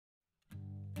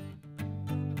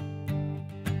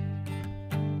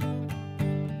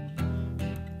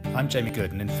I'm Jamie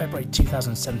Good, and in February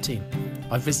 2017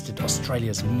 I visited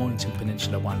Australia's Mornington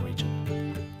Peninsula wine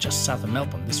region. Just south of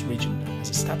Melbourne, this region has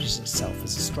established itself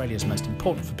as Australia's most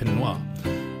important for Pinot Noir,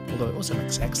 although it also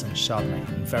makes excellent Chardonnay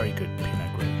and very good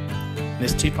Pinot Gris. In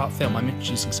this two-part film I'm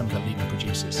introducing some of the leading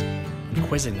producers and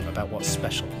quizzing them about what's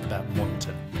special about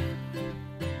Mornington.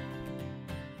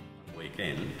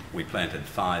 Weekend, we planted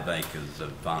 5 acres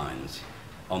of vines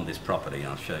on this property.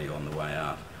 I'll show you on the way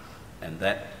out. And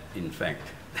that, in fact,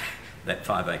 that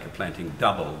 5-acre planting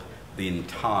doubled the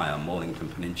entire Mornington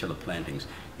Peninsula plantings.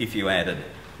 If you added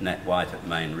Nat White at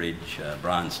Main Ridge,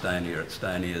 Brian Stonier at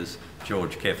Stonier's,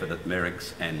 George Kefford at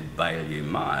Merrick's and Baillieu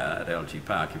Meyer at Algie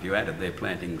Park, if you added their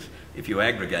plantings, if you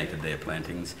aggregated their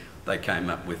plantings, they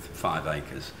came up with 5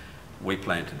 acres. We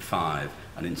planted 5,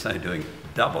 and in so doing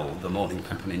doubled the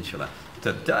Mornington Peninsula.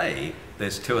 Today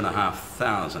there's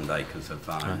 2,500 acres of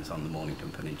vines on the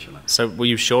Mornington Peninsula. So were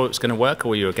you sure it was going to work, or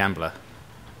were you a gambler?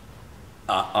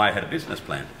 I had a business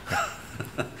plan.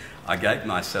 I gave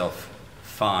myself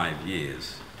 5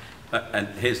 years. And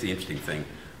here's the interesting thing.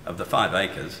 Of the 5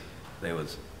 acres, there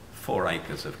was 4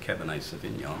 acres of Cabernet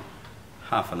Sauvignon,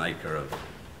 half an acre of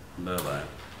Merlot,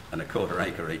 and a quarter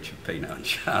acre each of Pinot and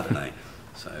Chardonnay.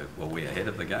 So were we ahead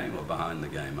of the game or behind the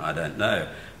game? I don't know.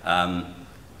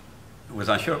 Was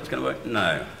I sure it was going to work?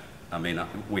 No. I mean,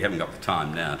 we haven't got the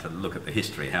time now to look at the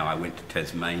history, how I went to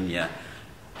Tasmania,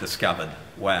 discovered,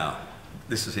 wow,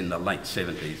 this is in the late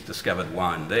 70s, discovered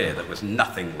wine there that was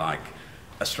nothing like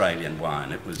Australian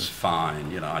wine. It was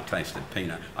fine. You know, I tasted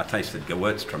Pinot. I tasted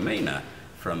Gewürztraminer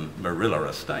from Marilla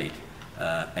Estate,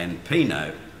 and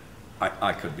Pinot,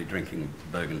 I could be drinking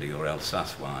Burgundy or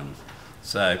Alsace wines.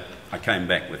 So I came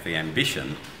back with the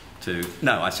ambition to,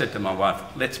 no, I said to my wife,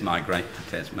 let's migrate to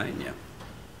Tasmania.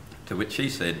 To which she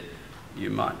said, you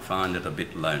might find it a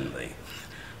bit lonely.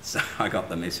 So I got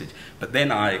the message. But then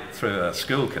through a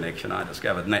school connection, I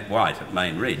discovered Nat White at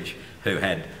Main Ridge, who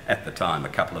had, at the time, a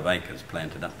couple of acres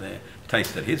planted up there.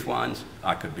 Tasted his wines,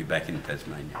 I could be back in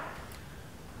Tasmania.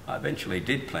 I eventually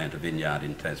did plant a vineyard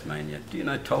in Tasmania. Do you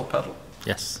know Tolpuddle?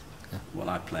 Yes. Yeah. Well,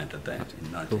 I planted that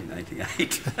in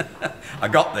 1988. I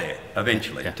got there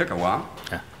eventually. Yeah. It took a while.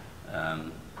 Yeah.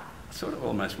 I sort of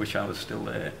almost wish I was still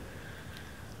there.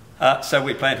 So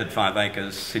we planted 5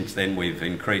 acres. Since then we've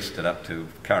increased it up to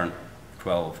current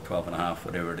 12 and a half,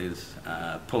 whatever it is.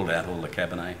 Pulled out all the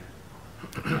Cabernet,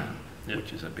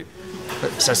 which is a bit...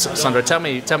 So Sandro, tell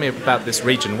me about this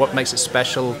region. What makes it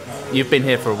special? You've been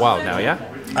here for a while now, yeah?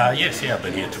 Yes, I've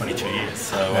been here 22 years.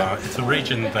 So it's a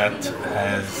region that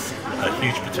has a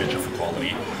huge potential for quality.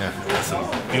 Yeah. There's some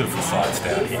beautiful sites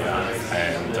down here,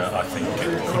 and I think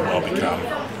it could well become,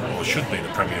 or should be, the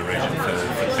premier region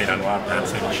for Pinot Noir,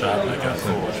 perhaps even Chardonnay going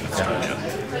forward in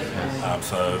Australia.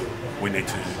 So we need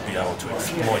to be able to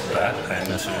exploit that and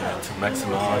to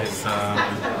maximise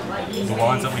the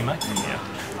wines that we make from here.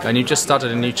 And you just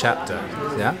started a new chapter,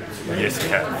 yeah? Yes, we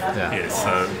have. Yeah. Yes,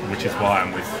 so which is why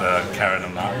I'm with Karen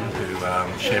and Martin,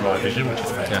 who share my vision, which is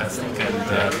fantastic.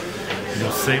 Yeah. And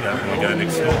you'll see that when we go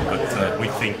next door. But we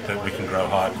think that we can grow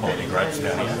high quality grapes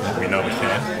down here. We know we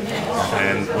can,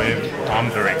 and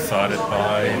I'm very excited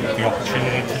by the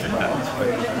opportunity to do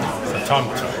that. So time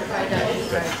will tell.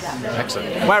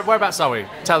 Excellent. Whereabouts are we?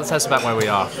 Tell us about where we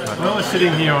are. Well, we're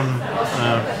sitting here on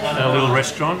our little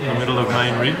restaurant in the middle of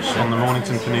Main Ridge on the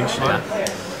Mornington Peninsula,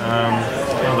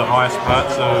 one of the highest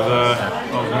parts of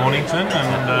Mornington,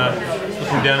 and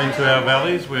looking down into our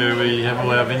valleys where we have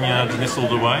all our vineyards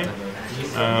nestled away.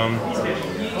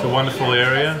 It's a wonderful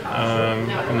area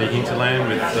up in the hinterland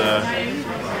with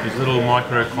these little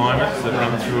microclimates that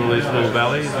run through all these little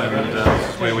valleys, and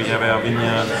this is where we have our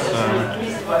vineyards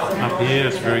up here.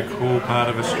 It's a very cool part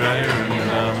of Australia,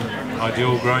 and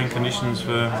ideal growing conditions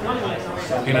for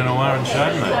Pinot Noir and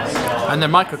Chardonnay. And the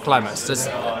microclimates,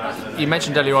 you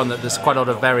mentioned earlier on that there's quite a lot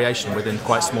of variation within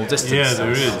quite small distances. Yeah,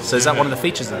 there is. So is that one of the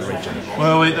features of the region?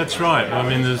 Well, that's right. I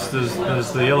mean, there's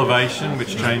the elevation,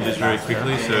 which changes very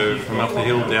quickly. So from up the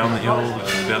hill, down the hill,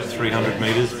 it's about 300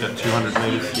 metres, about 200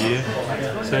 metres here.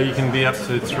 So you can be up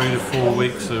to 3 to 4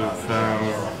 weeks of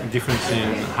difference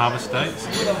in harvest dates.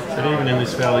 But even in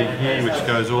this valley here, which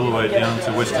goes all the way down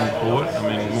to Western Port, I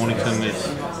mean, Mornington is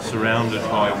surrounded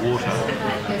by water.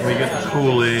 We get the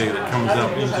cool air that comes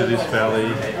up into this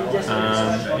valley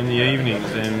in the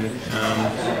evenings, and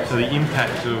so the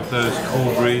impact of those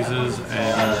cool breezes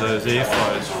and those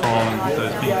airflows from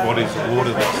those big bodies of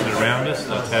water that sit around us,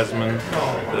 the Tasman,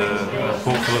 the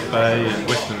Port Phillip Bay and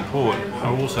Western Port,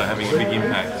 are also having a big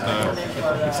impact.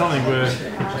 So it's something we're,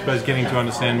 I suppose, getting to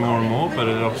understand more and more, but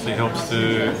it obviously helps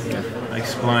to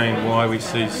explain why we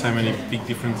see so many big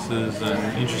differences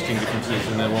and interesting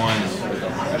differences in their wines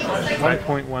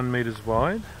 1.1 metres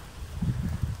wide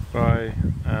by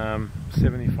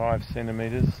 75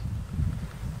 centimetres.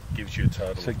 Gives you a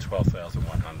total of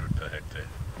 12,100 per hectare.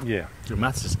 Yeah. Your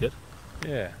maths is good.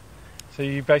 Yeah. So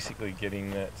you're basically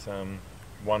getting that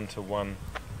 1-to-1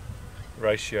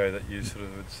 ratio that you sort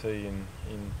of would see in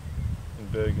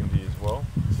Burgundy as well.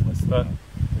 But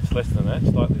it's less than that,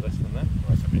 slightly less than that.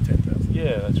 Well, that's only 10,000.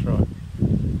 Yeah, that's right.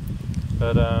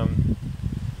 But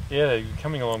yeah, you're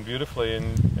coming along beautifully,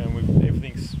 and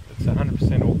it's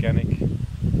 100% organic.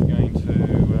 We're going to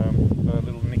a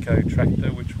little Nico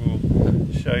tractor, which we'll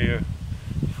show you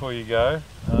before you go.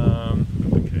 The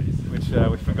keys. Which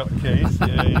we forgot the keys.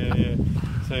 yeah.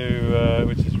 So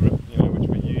which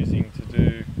we're using to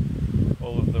do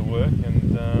all of the work,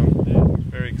 and yeah, it's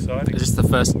very exciting. Is this the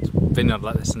first vineyard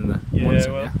like this in the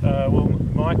Mornington? Well,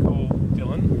 Michael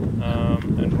Dillon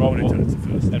and Rob Mornington's the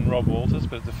first. and Rob Walters,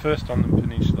 but the first on the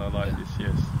peninsula like this,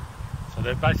 yes. So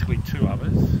they're basically 2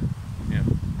 others, Yeah.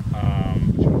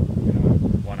 which are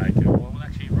 1 acre. Well,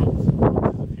 actually, Rob's a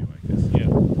few acres. Yeah.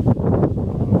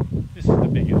 This is the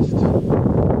biggest.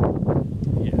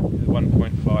 Yeah,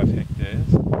 1.5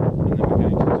 hectares, and then we're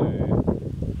going to do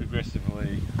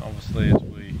progressively, obviously,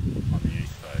 On the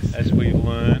east face. as we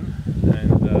learn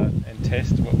and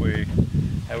test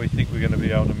how we think we're going to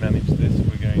be able to manage this.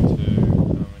 We're going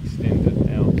to extend it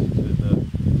out to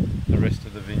the rest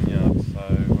of the vineyard. So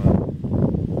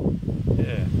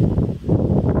yeah,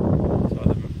 it's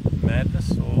either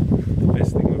madness or the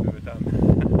best thing we've ever done.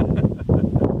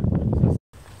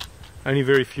 Only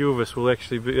very few of us will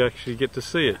actually get to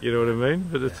see it. You know what I mean?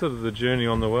 But it's sort of the journey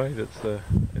on the way that's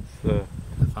it's the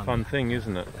fun thing,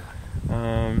 isn't it?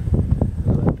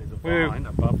 There's a vine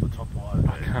above the top wire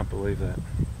there. I can't believe that.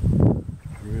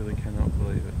 I really cannot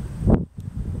believe it.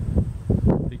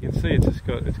 You can see it's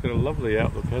got a lovely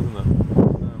outlook, hasn't it?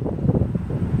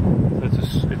 So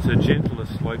it's a gentler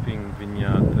sloping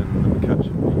vineyard than the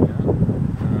McCutcheon vineyard,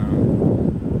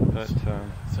 but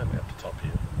Certainly up the top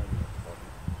here.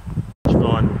 Each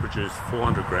vine will produce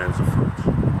 400 grams of fruit.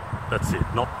 That's it,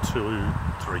 not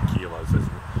 2-3 kilos as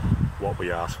what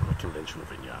we ask from a conventional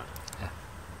vineyard.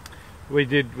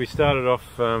 we started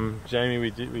off, Jamie.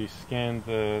 We scanned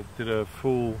did a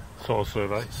full Soil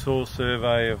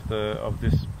survey of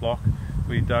this block.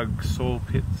 We dug soil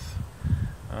pits.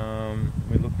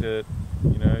 We looked at,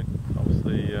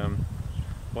 obviously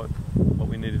what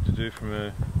we needed to do from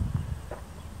a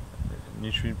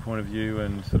nutrient point of view,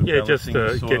 and sort of just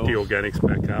balancing get the organics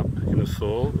back up in the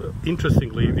soil.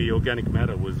 Interestingly, the organic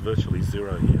matter was virtually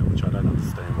zero here, which I don't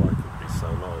understand why it could be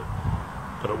so low.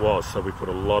 But it was, so we put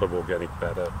a lot of organic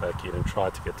matter back in and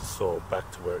tried to get the soil back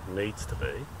to where it needs to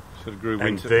be. Sort of grew and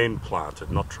winter. then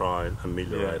planted, not try and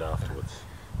ameliorate afterwards.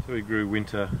 So we grew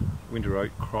winter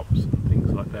oat crops and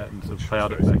things like that, and sort of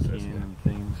ploughed it back in and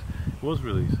things. It was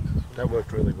really successful. That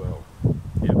worked really well.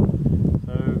 Yep.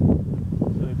 So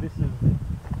this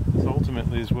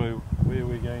ultimately is where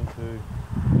we're going to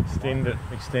extend it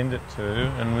to,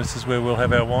 and this is where we'll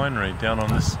have our winery down on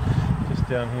this, just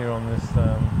down here on this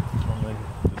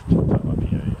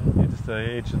just the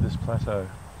edge of this plateau.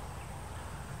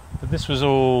 But this was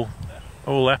all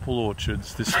apple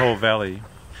orchards, this whole valley,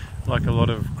 like a lot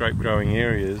of grape growing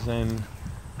areas, and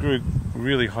grew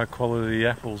really high quality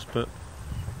apples, but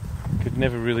could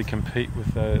never really compete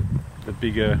with the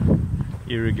bigger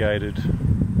irrigated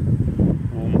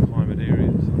warm climate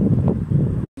areas.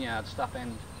 Yard stuff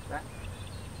and that.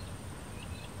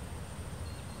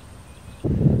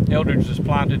 Eldridge was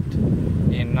planted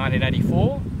in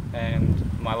 1984,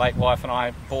 and my late wife and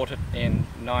I bought it in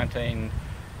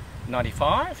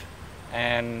 1995,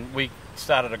 and we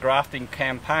started a grafting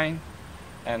campaign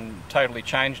and totally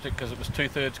changed it because it was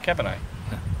 2/3 Cabernet.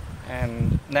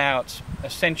 And now it's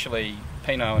essentially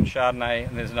Pinot and Chardonnay,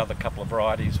 and there's another couple of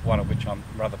varieties, one of which I'm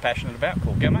rather passionate about,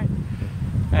 called Gamay,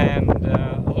 and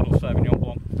a little Sauvignon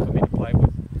Blanc for me to play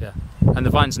with. Yeah. And the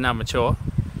vines are now mature.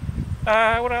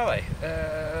 What are they?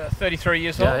 33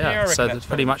 years old. Yeah. I reckon So that's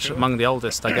pretty much mature. among the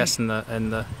oldest, I guess, in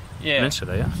the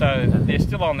peninsula. Yeah. So they're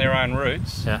still on their own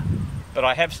roots. Yeah. But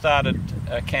I have started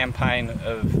a campaign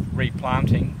of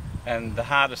replanting, and the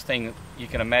hardest thing that you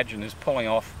can imagine is pulling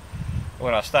off.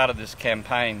 When I started this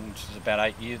campaign, which was about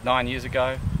 9 years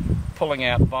ago, pulling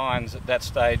out vines at that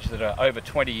stage that are over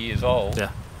 20 years old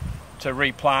to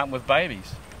replant with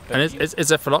babies. But And is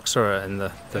there phylloxera in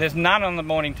the there's none on the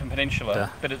Mornington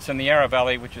Peninsula, but it's in the Yarra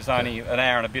Valley, which is only an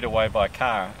hour and a bit away by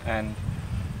car. And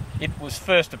it was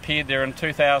first appeared there in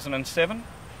 2007,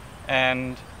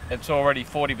 and it's already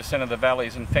 40% of the valley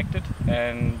is infected,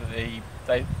 and they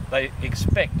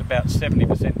expect about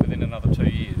 70% within another 2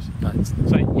 years. Nice.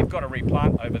 So you've got to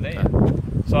replant over there.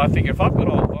 So I figure if I've got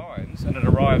old vines and it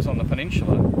arrives on the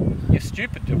peninsula, you're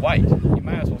stupid to wait. You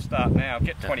may as well start now,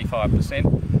 get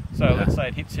 25%. So let's say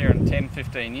it hits here in 10,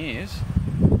 15 years,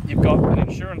 you've got an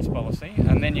insurance policy,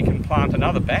 and then you can plant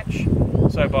another batch.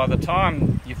 So by the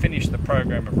time you finish the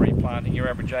program of replanting, your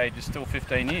average age is still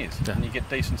 15 years, and you get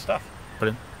decent stuff.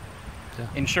 Brilliant.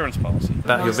 Insurance policy.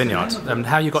 About your vineyard and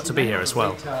how you got to be here as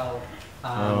well.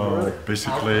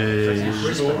 Basically,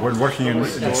 when working in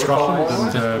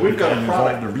Scotland and becoming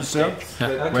involved in the research,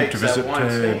 went to visit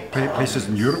places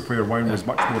in Europe where wine was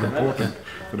much more important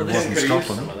than it was in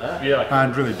Scotland,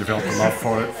 and really developed a love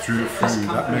for it through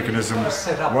that mechanism.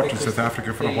 Worked in South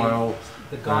Africa for a while,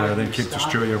 then came to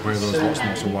Australia where there was lots and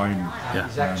lots of wine.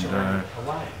 And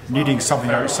needing something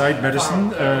outside medicine,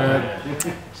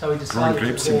 growing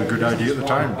grapes seemed a good idea at the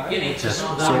time.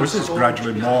 So this has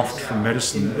gradually morphed from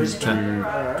medicine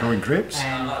into growing grapes.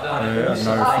 And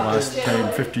now for the last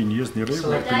 10, 15 years nearly,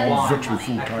 we've been on virtually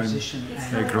full-time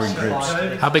growing grapes.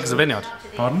 How big is the vineyard?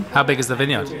 Pardon? How big is the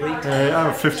vineyard?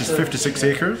 I have 56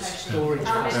 acres.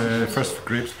 First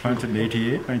grapes planted in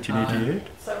 1988.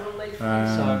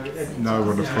 And now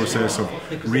we're in the process of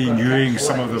renewing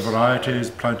some of the varieties,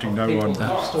 planting now on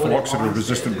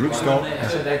phylloxera-resistant rootstock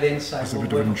as a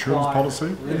bit of an insurance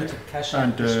policy,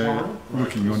 and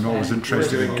looking, you're always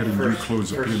interested in getting new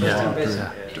clones of Pinot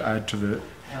Noir to add to the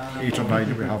 8 or 9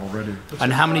 that we have already.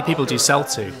 And how many people do you sell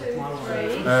to?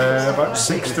 About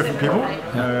 6 different people.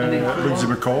 Lindsay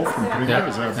McCall from Paringa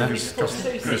is our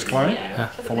biggest client,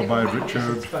 followed by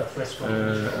Richard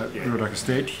at Rurak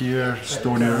Estate here,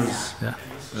 Stoniers, and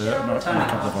a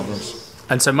couple of others.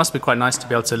 And so it must be quite nice to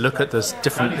be able to look at the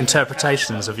different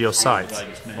interpretations of your site.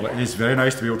 Well, it is very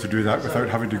nice to be able to do that without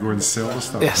having to go and sell the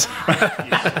stuff. Yes.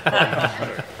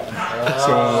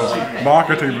 So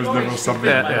marketing was never something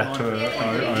that I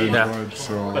enjoyed,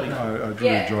 so I do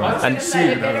enjoy it. And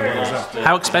seeing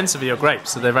how how expensive are your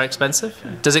grapes? Are they very expensive?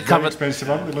 Does it cover? Very expensive,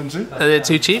 aren't they, Lindsay? Are they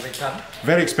too cheap?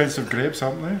 Very expensive grapes,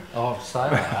 aren't they? Oh, so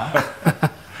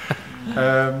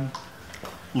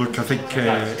Look, I think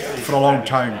for a long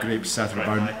time grapes sat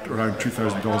around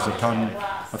 $2,000 a tonne.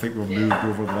 I think we've moved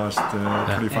over the last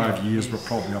 25 years. We're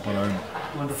probably up around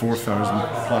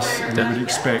 4,000 plus, and we would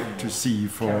expect to see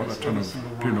for a tonne of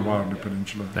Pinot Noir on the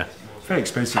peninsula. Very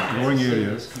expensive growing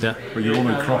areas, where you're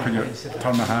only cropping at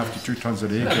 1.5 to 2 tonnes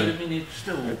an acre.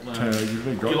 You've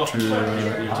really got to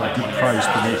have a good price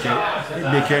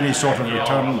to make any sort of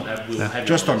return.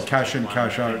 Just on cash in,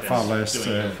 cash out, far less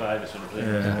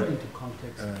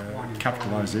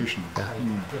capitalisation.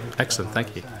 Excellent,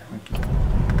 thank you.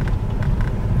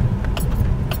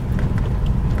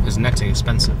 Is netting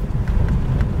expensive?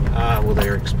 Well,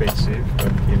 they're expensive,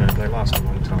 but you know they last a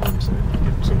long time, so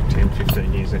you get sort of 10,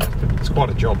 15 years out. But it's quite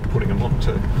a job putting them on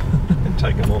too and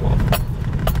taking them all off.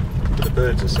 But the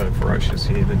birds are so ferocious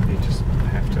here that you just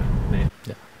have to net.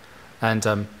 Yeah. And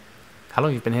how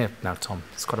long have you been here now, Tom?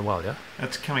 It's quite a while, yeah?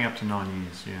 It's coming up to 9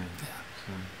 years, yeah.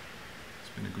 So it's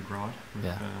been a good ride.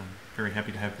 We're very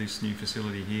happy to have this new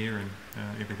facility here and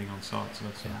everything on site. So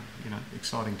it's you know,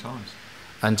 exciting times.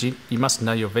 And you must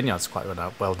know your vineyards quite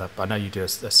well. I know you do a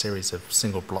series of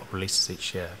single block releases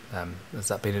each year. Has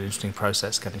that been an interesting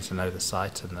process, getting to know the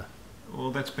site and the? Well,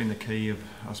 that's been the key of,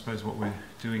 I suppose, what we're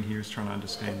doing here is trying to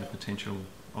understand the potential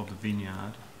of the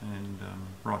vineyard, and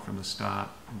right from the start,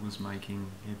 it was making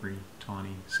every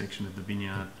tiny section of the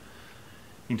vineyard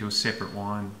into a separate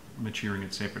wine, maturing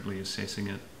it separately, assessing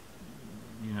it,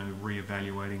 you know,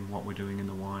 re-evaluating what we're doing in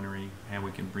the winery, how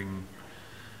we can bring,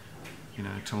 you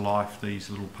know, to life these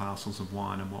little parcels of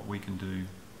wine and what we can do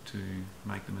to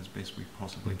make them as best we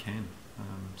possibly can.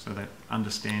 So that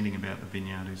understanding about the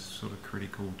vineyard is sort of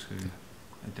critical to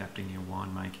adapting your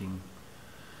winemaking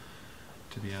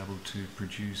to be able to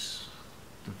produce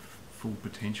the full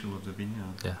potential of the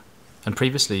vineyard. Yeah. And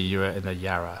previously you were in the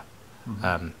Yarra.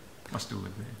 I still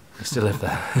live there. You still live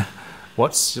there.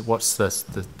 What's the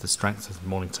strength of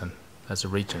Mornington as a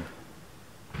region?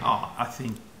 Oh, I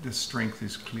think the strength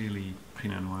is clearly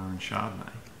Pinot Noir and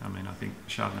Chardonnay. I mean, I think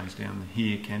Chardonnays down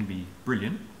here can be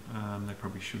brilliant. There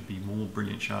probably should be more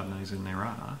brilliant Chardonnays than there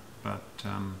are. But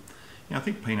yeah, I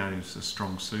think Pinot is a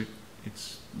strong suit.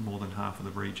 It's more than half of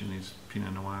the region is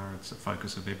Pinot Noir. It's the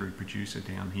focus of every producer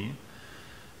down here.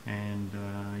 And,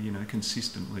 you know,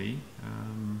 consistently,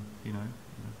 you know,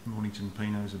 Mornington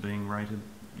Pinots are being rated,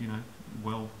 you know,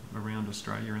 well around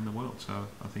Australia and the world. So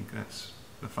I think that's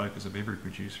the focus of every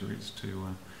producer, is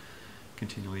to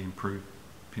continually improve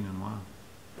Pinot Noir.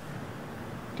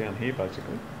 Down here,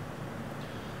 basically.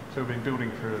 So we've been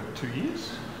building for 2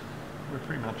 years. We're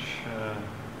pretty much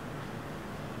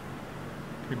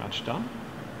done.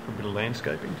 A bit of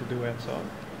landscaping to do outside.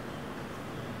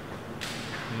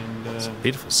 And It's a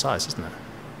beautiful size, isn't it?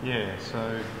 yeah,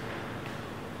 so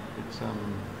it's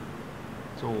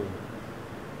all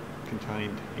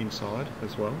contained inside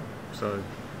as well. So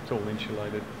it's all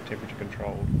insulated, temperature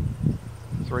controlled.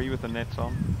 3 with the nets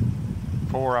on,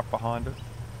 4 up behind it,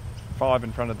 5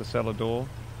 in front of the cellar door,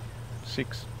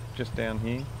 6 just down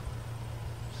here,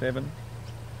 7,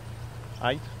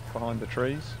 8 behind the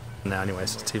trees. No, anyway,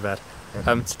 it's not too bad.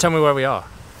 So tell me where we are.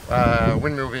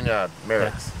 Windmill Vineyard,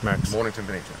 Merricks, Merricks. Mornington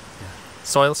Peninsula.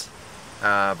 Soils?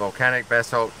 Volcanic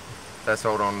basalt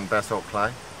on basalt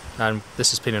clay. And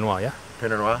this is Pinot Noir, yeah?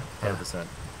 Pinot Noir, 100%.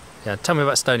 Yeah. Tell me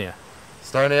about Stonia.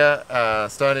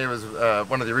 Stonia was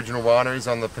one of the original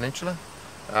wineries on the peninsula.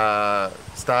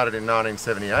 Started in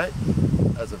 1978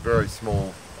 as a very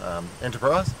small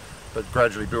enterprise, but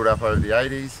gradually built up over the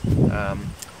 80s.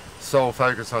 Sole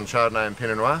focus on Chardonnay and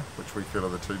Pinot Noir, which we feel are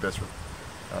the 2 best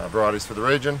varieties for the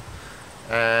region.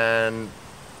 And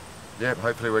yeah,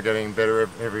 hopefully we're getting better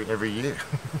every year.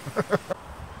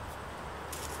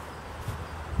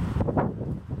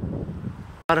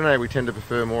 Chardonnay we tend to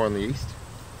prefer more on the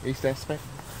east aspect,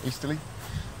 easterly.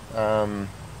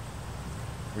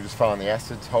 We just find the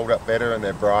acids hold up better and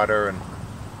they're brighter and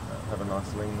have a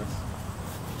nice leanness.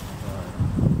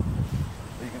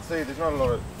 You can see there's not a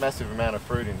lot of massive amount of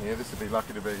fruit in here. This would be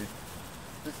lucky to be.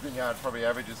 This vineyard probably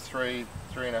averages 3.5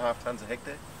 tonnes a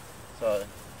hectare. So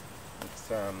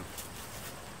it's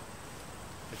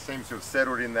it seems to have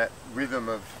settled in that rhythm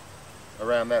of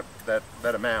around that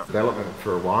amount. Development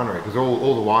for a winery, because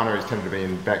all the wineries tend to be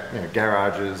in back,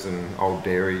 garages and old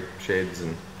dairy sheds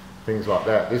and things like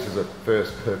that. This is a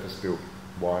first purpose-built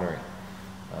winery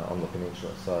on the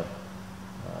peninsula, so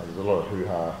there's a lot of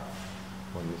hoo-ha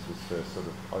when this was first sort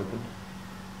of opened.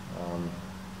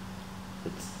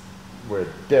 We're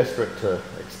desperate to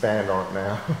expand on it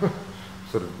now,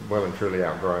 sort of well and truly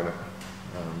outgrown it.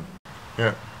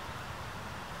 Yeah.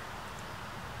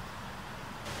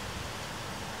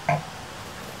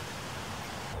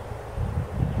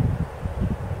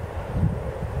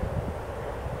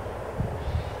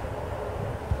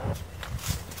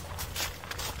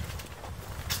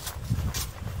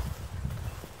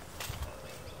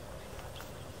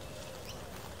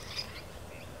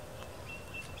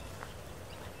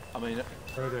 I mean,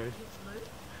 Frodo,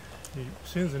 as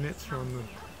soon as the nets are on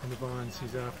the vines,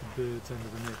 he's after birds under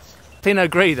the nets. Pinot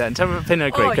Gris then. Tell me about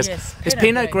Pinot Gris. Oh yes, is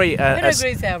Pinot Gris Pinot Gris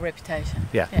is our reputation.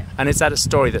 Yeah. And is that a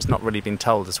story that's not really been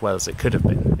told as well as it could have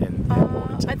been in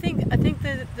Mornington? I think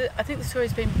the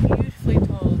story's been beautifully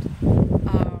told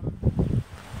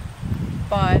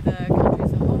by the country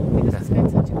as a whole because it's been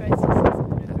such a great success in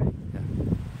Pinot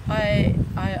Gris.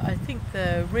 I think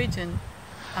the region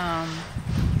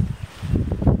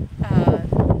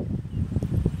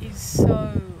is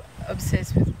so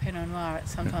obsessed with Pinot Noir,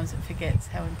 sometimes it forgets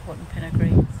how important Pinot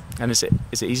Gris is. And is it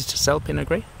easy to sell Pinot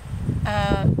Gris?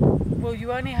 Well,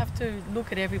 you only have to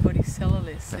look at everybody's cellar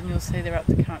list and you'll see they're up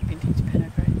to current vintage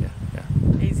Pinot Gris.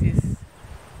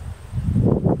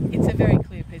 It's a very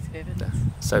clear piece of evidence.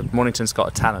 Yeah. So Mornington's got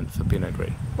a talent for Pinot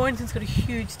Gris. Mornington's got a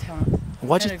huge talent.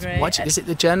 Is it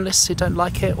the journalists who don't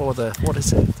like it, or what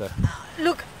is it?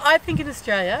 Look, I think in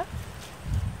Australia,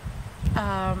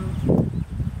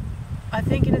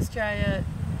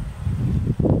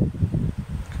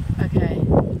 okay,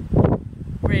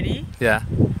 ready? Yeah.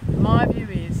 My view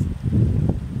is,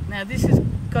 now this has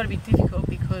got to be difficult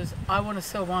because I want to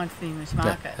sell wine for the English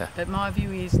market, but my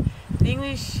view is the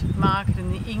English market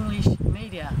and the English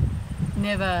media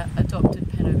never adopted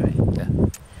Pinot Gris. Yeah.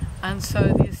 And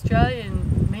so the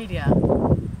Australian media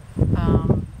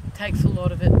takes a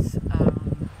lot of its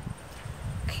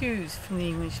cues from the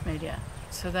English media.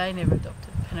 So they never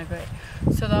adopted Pinot Gris.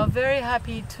 So they were very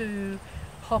happy to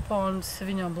hop on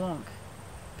Sauvignon Blanc,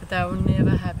 but they were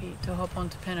never happy to hop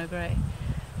onto Pinot Gris.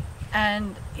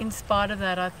 And in spite of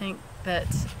that, I think that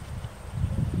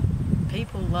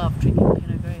people love drinking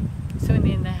Pinot Gris. So in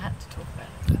the end, they had to talk about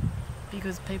it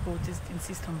because people just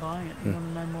insist on buying it and want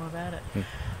to know more about it.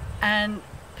 And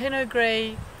Pinot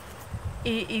Gris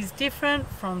is different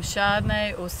from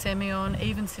Chardonnay or Semillon,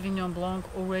 even Sauvignon Blanc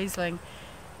or Riesling.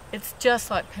 It's just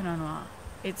like Pinot Noir.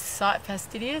 It's site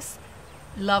fastidious,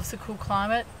 loves a cool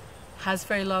climate, has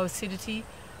very low acidity.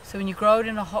 So when you grow it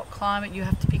in a hot climate, you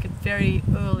have to pick it very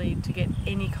early to get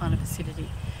any kind of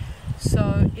acidity.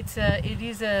 So it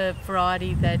is a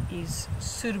variety that is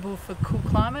suitable for cool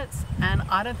climates, and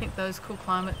I don't think those cool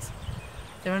climates,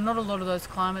 there are not a lot of those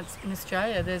climates in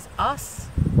Australia. There's us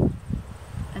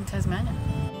and Tasmania.